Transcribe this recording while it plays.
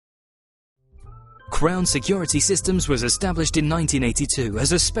Crown Security Systems was established in 1982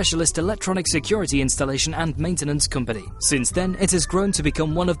 as a specialist electronic security installation and maintenance company. Since then, it has grown to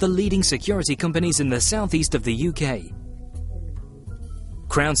become one of the leading security companies in the southeast of the UK.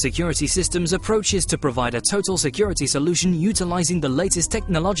 Crown Security Systems' approach is to provide a total security solution utilizing the latest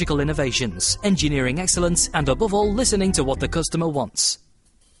technological innovations, engineering excellence, and above all, listening to what the customer wants.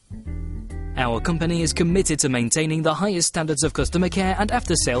 Our company is committed to maintaining the highest standards of customer care and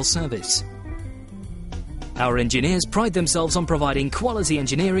after-sales service. Our engineers pride themselves on providing quality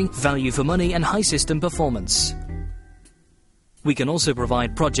engineering, value for money, and high system performance. We can also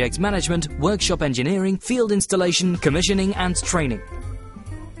provide project management, workshop engineering, field installation, commissioning, and training.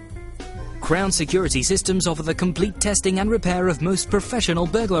 Crown Security Systems offer the complete testing and repair of most professional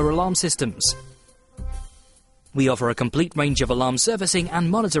burglar alarm systems. We offer a complete range of alarm servicing and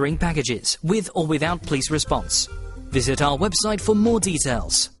monitoring packages, with or without police response. Visit our website for more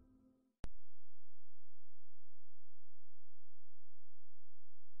details.